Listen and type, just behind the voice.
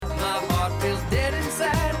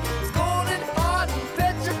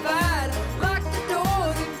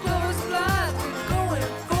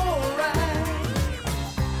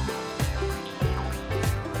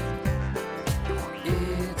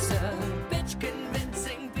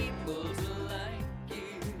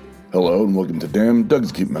Hello and welcome to Damn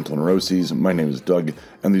Doug's Cute Mental Neuroses. My name is Doug,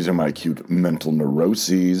 and these are my cute mental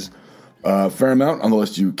neuroses. Fair amount on the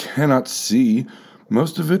list you cannot see.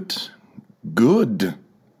 Most of it good?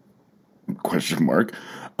 Question mark.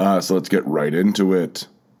 So let's get right into it.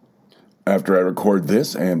 After I record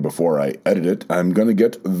this and before I edit it, I'm gonna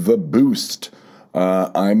get the boost.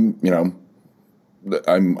 I'm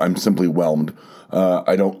simply whelmed.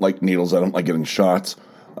 I don't like needles. I don't like getting shots.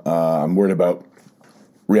 I'm worried about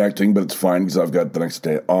reacting, but it's fine because I've got the next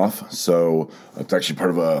day off. So it's actually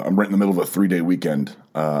I'm right in the middle of a 3-day weekend.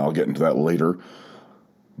 I'll get into that later.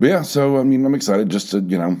 But yeah, so I'm excited just to,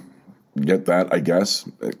 get that, I guess.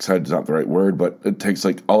 Excited is not the right word, but it takes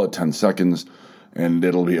all of 10 seconds and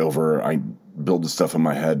it'll be over. I build the stuff up in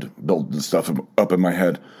my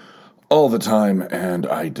head all the time, and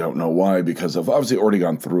I don't know why, because I've obviously already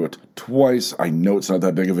gone through it twice. I know it's not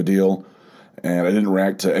that big of a deal. And I didn't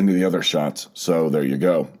react to any of the other shots, so there you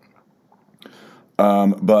go.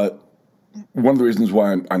 But one of the reasons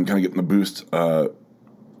why I'm kind of getting the boost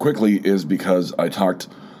quickly is because I talked,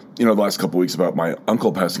 the last couple weeks about my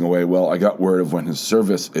uncle passing away. Well, I got word of when his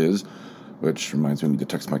service is, which reminds me I need to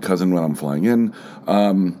text my cousin when I'm flying in.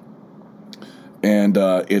 And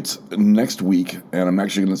it's next week, and I'm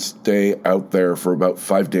actually going to stay out there for about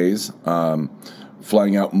 5 days.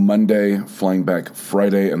 Flying out Monday, flying back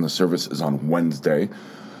Friday, and the service is on Wednesday.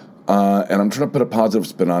 And I'm trying to put a positive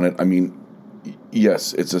spin on it.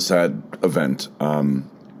 Yes, it's a sad event.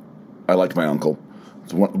 I liked my uncle.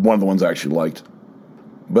 It's one of the ones I actually liked.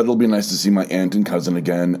 But it'll be nice to see my aunt and cousin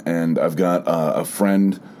again. And I've got a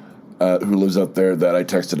friend who lives out there that I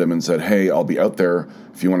texted him and said, hey, I'll be out there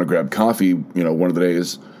if you want to grab coffee, one of the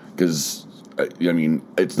days. Because,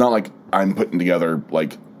 it's not like I'm putting together,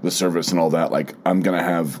 the service and all that. I'm going to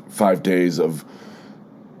have 5 days of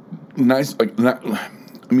nice,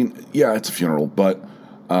 it's a funeral, but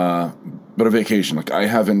a vacation. I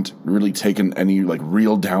haven't really taken any,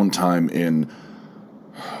 real downtime in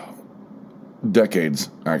decades,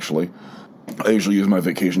 actually. I usually use my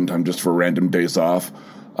vacation time just for random days off,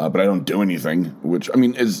 but I don't do anything, which,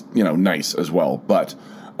 is, nice as well. But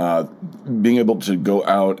being able to go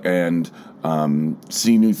out and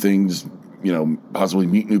see new things, possibly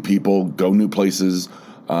meet new people, go new places.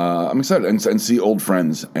 I'm excited and see old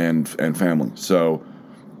friends and family. So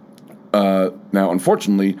now,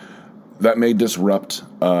 unfortunately, that may disrupt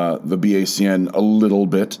the BACN a little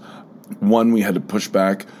bit. One, we had to push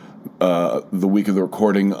back the week of the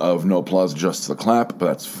recording of No Applause, Just the Clap, but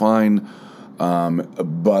that's fine.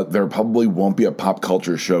 But there probably won't be a pop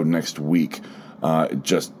culture show next week.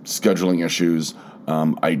 Just scheduling issues.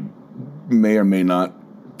 I may or may not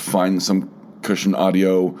find some cushion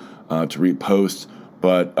audio to repost,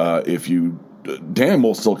 but if you Damn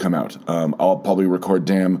will still come out. I'll probably record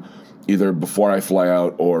Damn either before I fly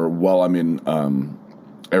out or while I'm in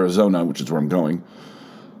Arizona, which is where I'm going.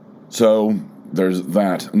 So there's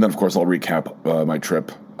that, and then of course I'll recap my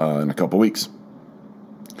trip in a couple weeks.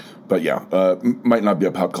 But yeah, might not be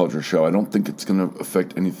a pop culture show. I don't think it's going to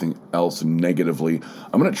affect anything else negatively.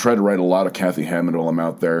 I'm going to try to write a lot of Kathy Hammond while I'm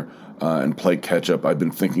out there and play catch-up. I've been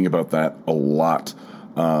thinking about that a lot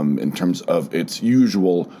in terms of its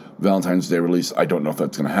usual Valentine's Day release. I don't know if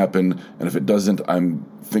that's going to happen, and if it doesn't, I'm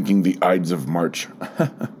thinking the Ides of March.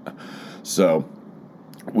 So,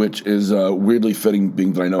 which is weirdly fitting,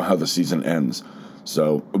 being that I know how the season ends.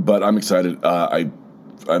 So, but I'm excited.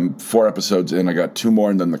 I'm 4 episodes in. I got 2 more,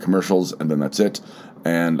 and then the commercials, and then that's it.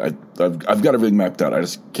 And I've got everything mapped out. I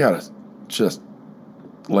just gotta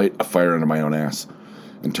light a fire under my own ass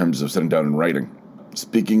in terms of sitting down and writing.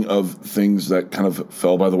 Speaking of things that kind of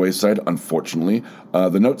fell by the wayside, unfortunately,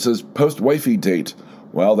 the note says post-Wifey date.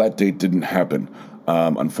 Well, that date didn't happen.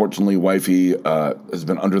 Unfortunately, Wifey has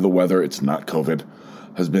been under the weather. It's not COVID.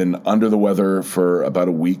 Has been under the weather for about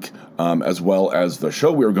a week, as well as the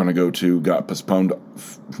show we were going to go to got postponed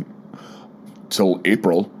till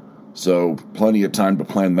April, so plenty of time to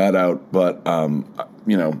plan that out, but,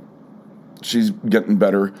 she's getting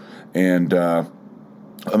better, and I'm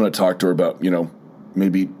going to talk to her about,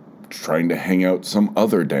 maybe trying to hang out some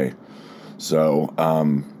other day, so,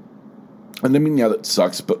 that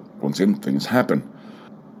sucks, but once again, things happen.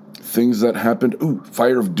 Things that happened,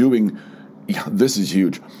 fire of doing. Yeah, this is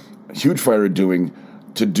huge. Huge fire of doing.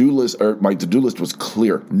 To-do list, or my to-do list was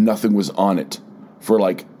clear. Nothing was on it for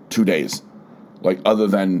 2 days. Other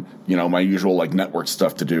than, my usual network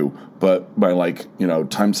stuff to do. But my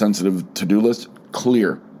time sensitive to-do list,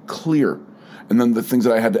 clear. And then the things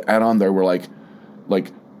that I had to add on there were like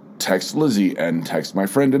text Lizzie and text my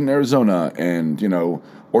friend in Arizona and,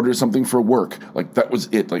 order something for work. That was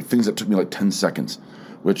it. Things that took me 10 seconds,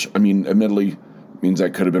 which, admittedly, means I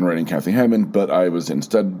could have been writing Kathy Hammond, but I was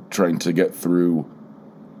instead trying to get through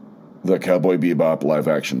the Cowboy Bebop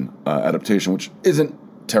live-action adaptation, which isn't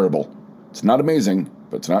terrible. It's not amazing,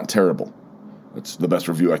 but it's not terrible. That's the best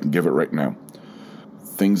review I can give it right now.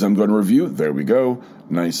 Things I'm going to review, there we go.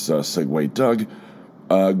 Nice segue, Doug.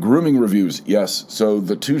 Grooming reviews, yes. So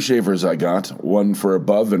the 2 shavers I got, one for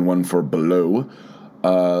above and one for below.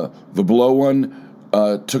 The below one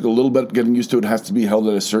took a little bit getting used to. It has to be held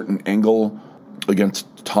at a certain angle against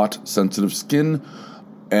taut, sensitive skin,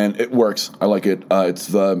 and it works. I like it. It's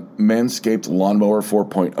the Manscaped Lawnmower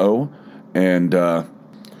 4.0, and I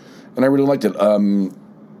really liked it. I'm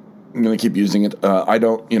going to keep using it. I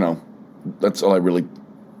don't, that's all I really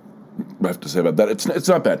have to say about that. It's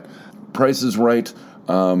not bad. Price is right.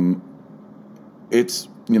 It's,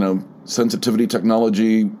 sensitivity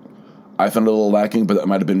technology, I found it a little lacking, but that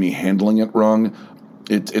might have been me handling it wrong.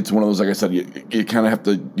 It's one of those, like I said, you kind of have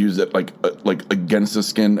to use it like against the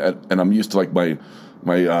skin, and I'm used to like my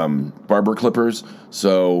barber clippers,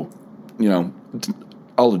 so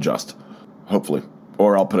I'll adjust, hopefully,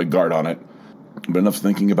 or I'll put a guard on it. But enough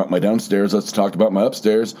thinking about my downstairs. Let's talk about my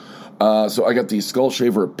upstairs. So I got the Skull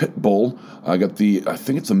Shaver Pit Bull. I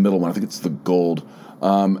think it's the middle one. I think it's the gold,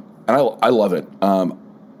 and I love it.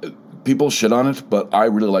 People shit on it, but I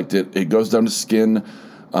really liked it. It goes down to skin.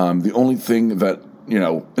 The only thing that,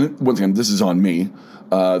 and once again, this is on me,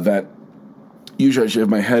 that usually I shave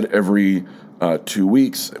my head every 2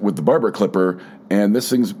 weeks with the barber clipper, and this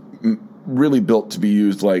thing's really built to be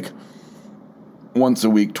used like once a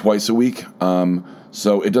week, twice a week.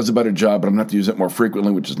 So it does a better job, but I'm going to have to use it more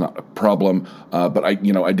frequently, which is not a problem. But I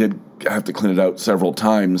did have to clean it out several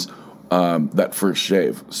times that first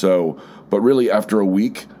shave. So, but really after a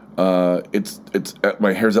week, my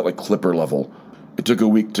hair's at like clipper level. It took a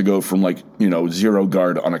week to go from like, zero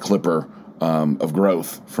guard on a clipper of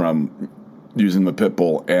growth from using the pit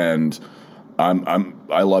bull, and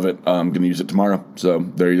I love it. I'm going to use it tomorrow. So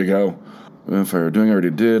there you go. If I were doing, I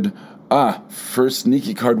already did. First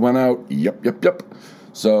sneaky card went out. Yep.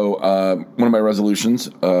 So one of my resolutions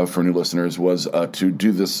for new listeners was to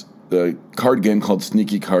do this card game called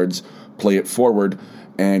Sneaky Cards, play it forward,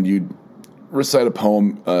 and you'd recite a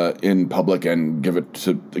poem in public and give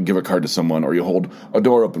a card to someone, or you hold a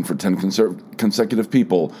door open for 10 consecutive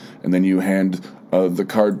people, and then you hand the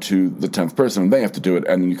card to the 10th person, and they have to do it,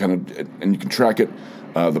 and you can track it.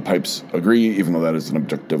 The pipes agree, even though that is an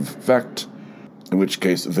objective fact, in which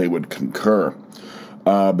case they would concur.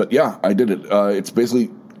 But yeah, I did it. It's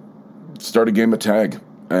basically start a game of tag,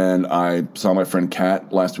 and I saw my friend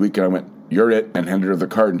Kat last week, and I went, "You're it," and handed her the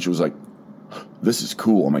card, and she was like, "This is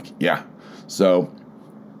cool." I'm like, "Yeah." So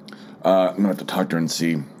I'm gonna have to talk to her and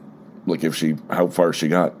see, like, how far she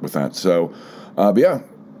got with that. So, but yeah,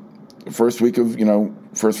 first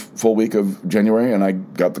full week of January, and I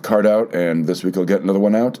got the card out, and this week I'll get another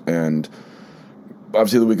one out, and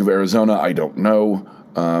obviously the week of Arizona, I don't know,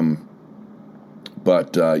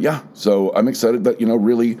 but yeah. So I'm excited that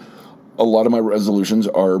really a lot of my resolutions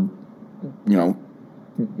are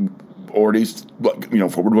already,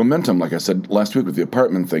 forward momentum, like I said last week with the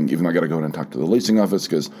apartment thing, even though I got to go in and talk to the leasing office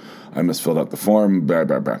because I misfilled out the form, blah,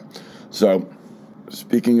 blah, blah. So,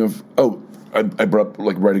 speaking of, I brought up,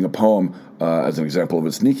 like, writing a poem as an example of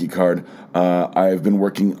a sneaky card. I've been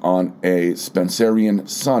working on a Spencerian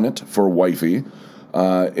sonnet for Wifey.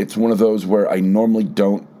 It's one of those where I normally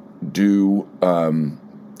don't do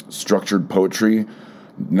structured poetry,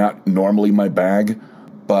 not normally my bag,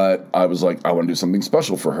 but I was like, I want to do something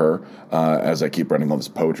special for her, as I keep writing all this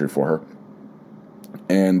poetry for her.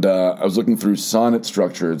 And I was looking through sonnet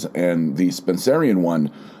structures, and the Spencerian one,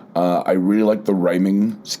 I really like the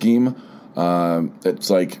rhyming scheme. It's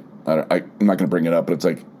like, I'm not going to bring it up, but it's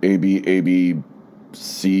like A, B, A, B,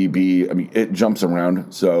 C, B. I mean, it jumps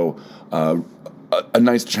around, so a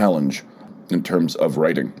nice challenge in terms of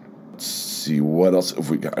writing. Let's see, what else have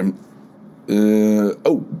we got?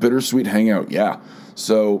 Bittersweet Hangout, yeah.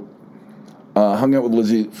 So, hung out with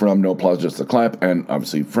Lizzie from No Applause, Just a Clap, and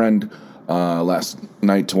obviously friend, last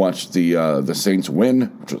night to watch the Saints win,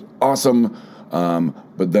 which was awesome.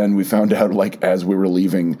 But then we found out, like, as we were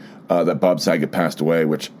leaving, that Bob Saget passed away,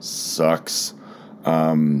 which sucks.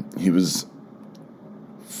 He was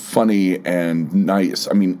funny and nice.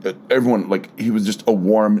 I mean, everyone, like, he was just a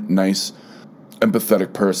warm, nice,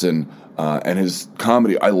 empathetic person. And his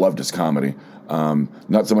comedy, I loved his comedy.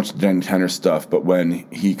 Not so much the Dan Tanner stuff, but when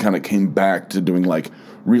he kind of came back to doing, like,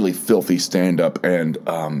 really filthy stand-up, and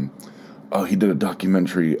he did a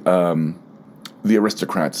documentary, The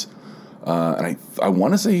Aristocrats, and I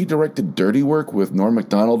want to say he directed Dirty Work with Norm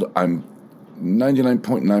Macdonald. I'm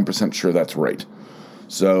 99.9% sure that's right.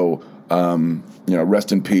 So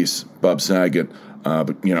Rest in peace, Bob Saget.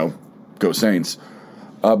 But go Saints.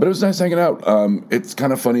 But it was nice hanging out. It's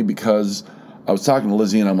kind of funny because I was talking to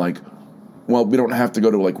Lizzie and I'm like, well, we don't have to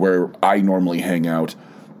go to like where I normally hang out.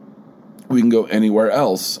 We can go anywhere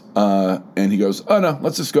else. And he goes, oh no,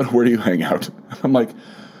 let's just go to where do you hang out? I'm like,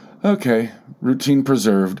 okay, routine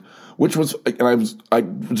preserved. Which was, and I was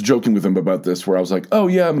joking with him about this, where I was like, oh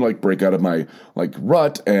yeah, I'm gonna like break out of my like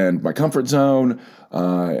rut and my comfort zone,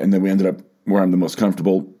 and then we ended up where I'm the most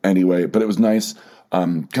comfortable anyway. But it was nice,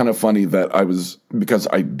 kind of funny that because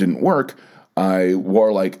I didn't work, I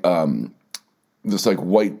wore like this like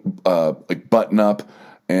white like button up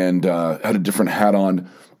and had a different hat on,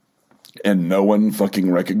 and no one fucking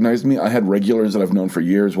recognized me. I had regulars that I've known for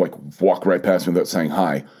years like walk right past me without saying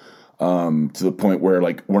hi. To the point where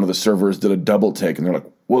like one of the servers did a double take and they're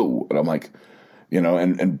like, whoa. And I'm like,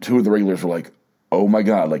 and two of the regulars were like, oh my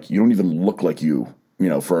God, like you don't even look like you,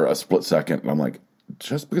 for a split second. And I'm like,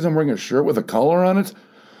 just because I'm wearing a shirt with a collar on it?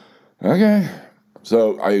 Okay.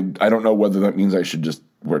 So I don't know whether that means I should just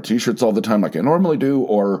wear t-shirts all the time like I normally do,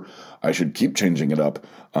 or I should keep changing it up.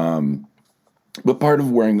 But part of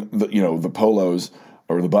wearing the polos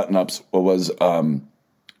or the button-ups was,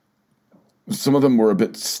 some of them were a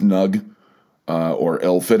bit snug or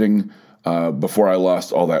ill-fitting before I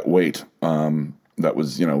lost all that weight. That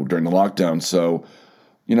was, during the lockdown. So,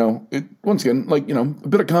 it once again, like, a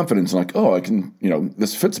bit of confidence. Like, oh, I can,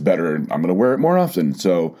 this fits better and I'm going to wear it more often.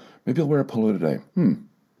 So maybe I'll wear a polo today.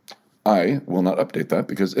 I will not update that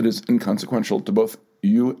because it is inconsequential to both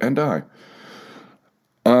you and I.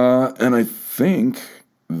 And I think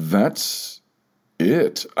that's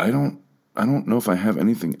it. I don't know if I have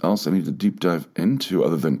anything else I need to deep dive into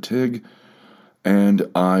other than TIG, and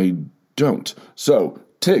I don't. So,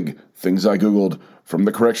 TIG, things I Googled from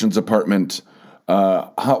the corrections department.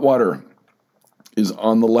 Hot water is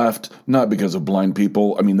on the left, not because of blind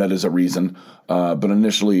people. I mean, that is a reason. But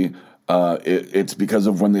initially, it's because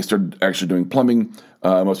of when they started actually doing plumbing.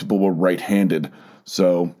 Most people were right-handed.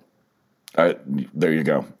 So, there you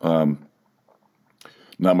go.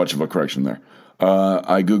 Not much of a correction there.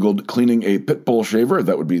 I Googled cleaning a pit bull shaver.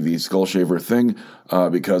 That would be the skull shaver thing,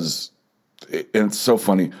 because it's so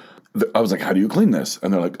funny. I was like, how do you clean this?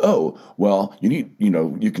 And they're like, oh, well, you need,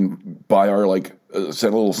 you can buy our like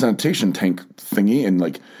little sanitation tank thingy, and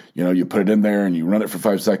like, you put it in there and you run it for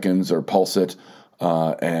 5 seconds or pulse it.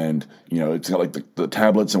 And, it's got like the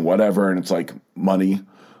tablets and whatever, and it's like money.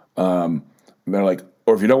 And they're like,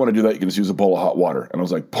 or if you don't want to do that, you can just use a bowl of hot water. And I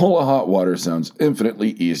was like, bowl of hot water sounds infinitely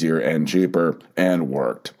easier and cheaper, and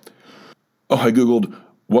worked. Oh, I Googled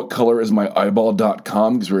what color is my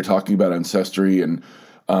eyeball.com because we were talking about ancestry, and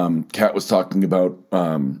Kat was talking about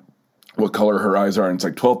what color her eyes are, and it's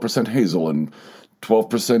like 12% hazel and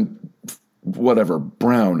 12% whatever,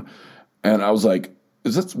 brown. And I was like,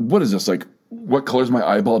 what is this? Like, what color is my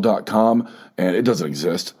eyeball.com? And it doesn't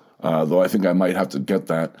exist, though I think I might have to get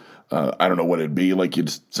that. I don't know what it'd be. Like, you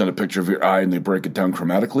just send a picture of your eye and they break it down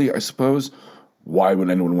chromatically, I suppose. Why would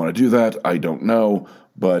anyone want to do that? I don't know,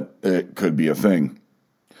 but it could be a thing.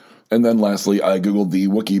 And then lastly, I Googled the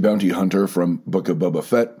Wookiee bounty hunter from Book of Boba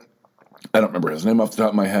Fett. I don't remember his name off the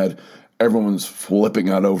top of my head. Everyone's flipping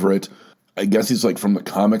out over it. I guess he's like from the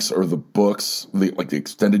comics or the books, like the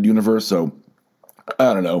extended universe, so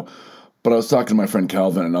I don't know. But I was talking to my friend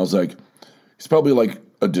Calvin, and I was like, he's probably like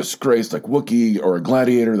a disgraced like Wookiee or a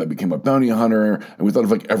gladiator that became a bounty hunter, and we thought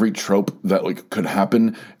of like every trope that like could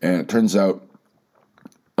happen, and it turns out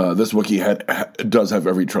this Wookiee does have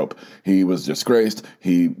every trope. He was disgraced,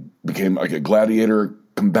 he became like a gladiator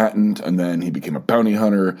combatant, and then he became a bounty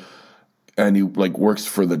hunter, and he like works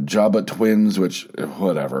for the Jabba twins, which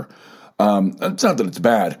whatever. It's not that it's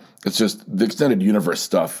bad, it's just the extended universe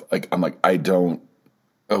stuff. Like, I'm like, I don't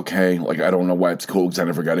know why it's cool because I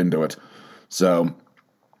never got into it. So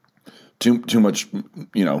too much, I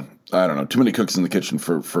don't know, too many cooks in the kitchen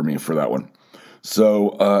for me for that one.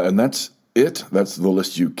 So, and that's it. That's the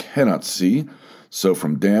list you cannot see. So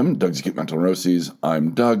from Damn, Doug's Acute Mental Neuroses,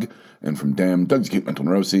 I'm Doug. And from Damn, Doug's Acute Mental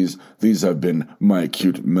Neuroses, these have been my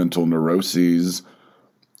acute mental neuroses.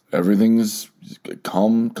 Everything's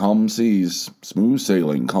calm seas, smooth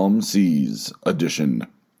sailing, calm seas edition.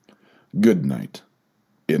 Good night,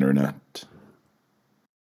 Internet.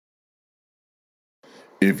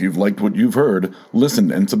 If you've liked what you've heard,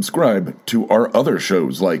 listen and subscribe to our other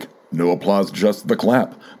shows like No Applause, Just the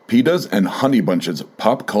Clap, PETA's and Honey Bunch's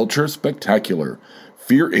Pop Culture Spectacular,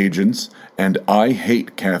 Fear Agents, and I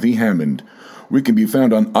Hate Kathy Hammond. We can be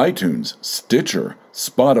found on iTunes, Stitcher,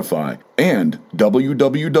 Spotify, and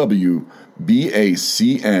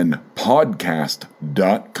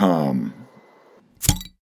www.bacnpodcast.com.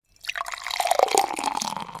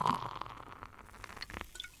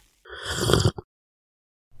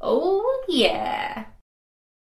 Yeah.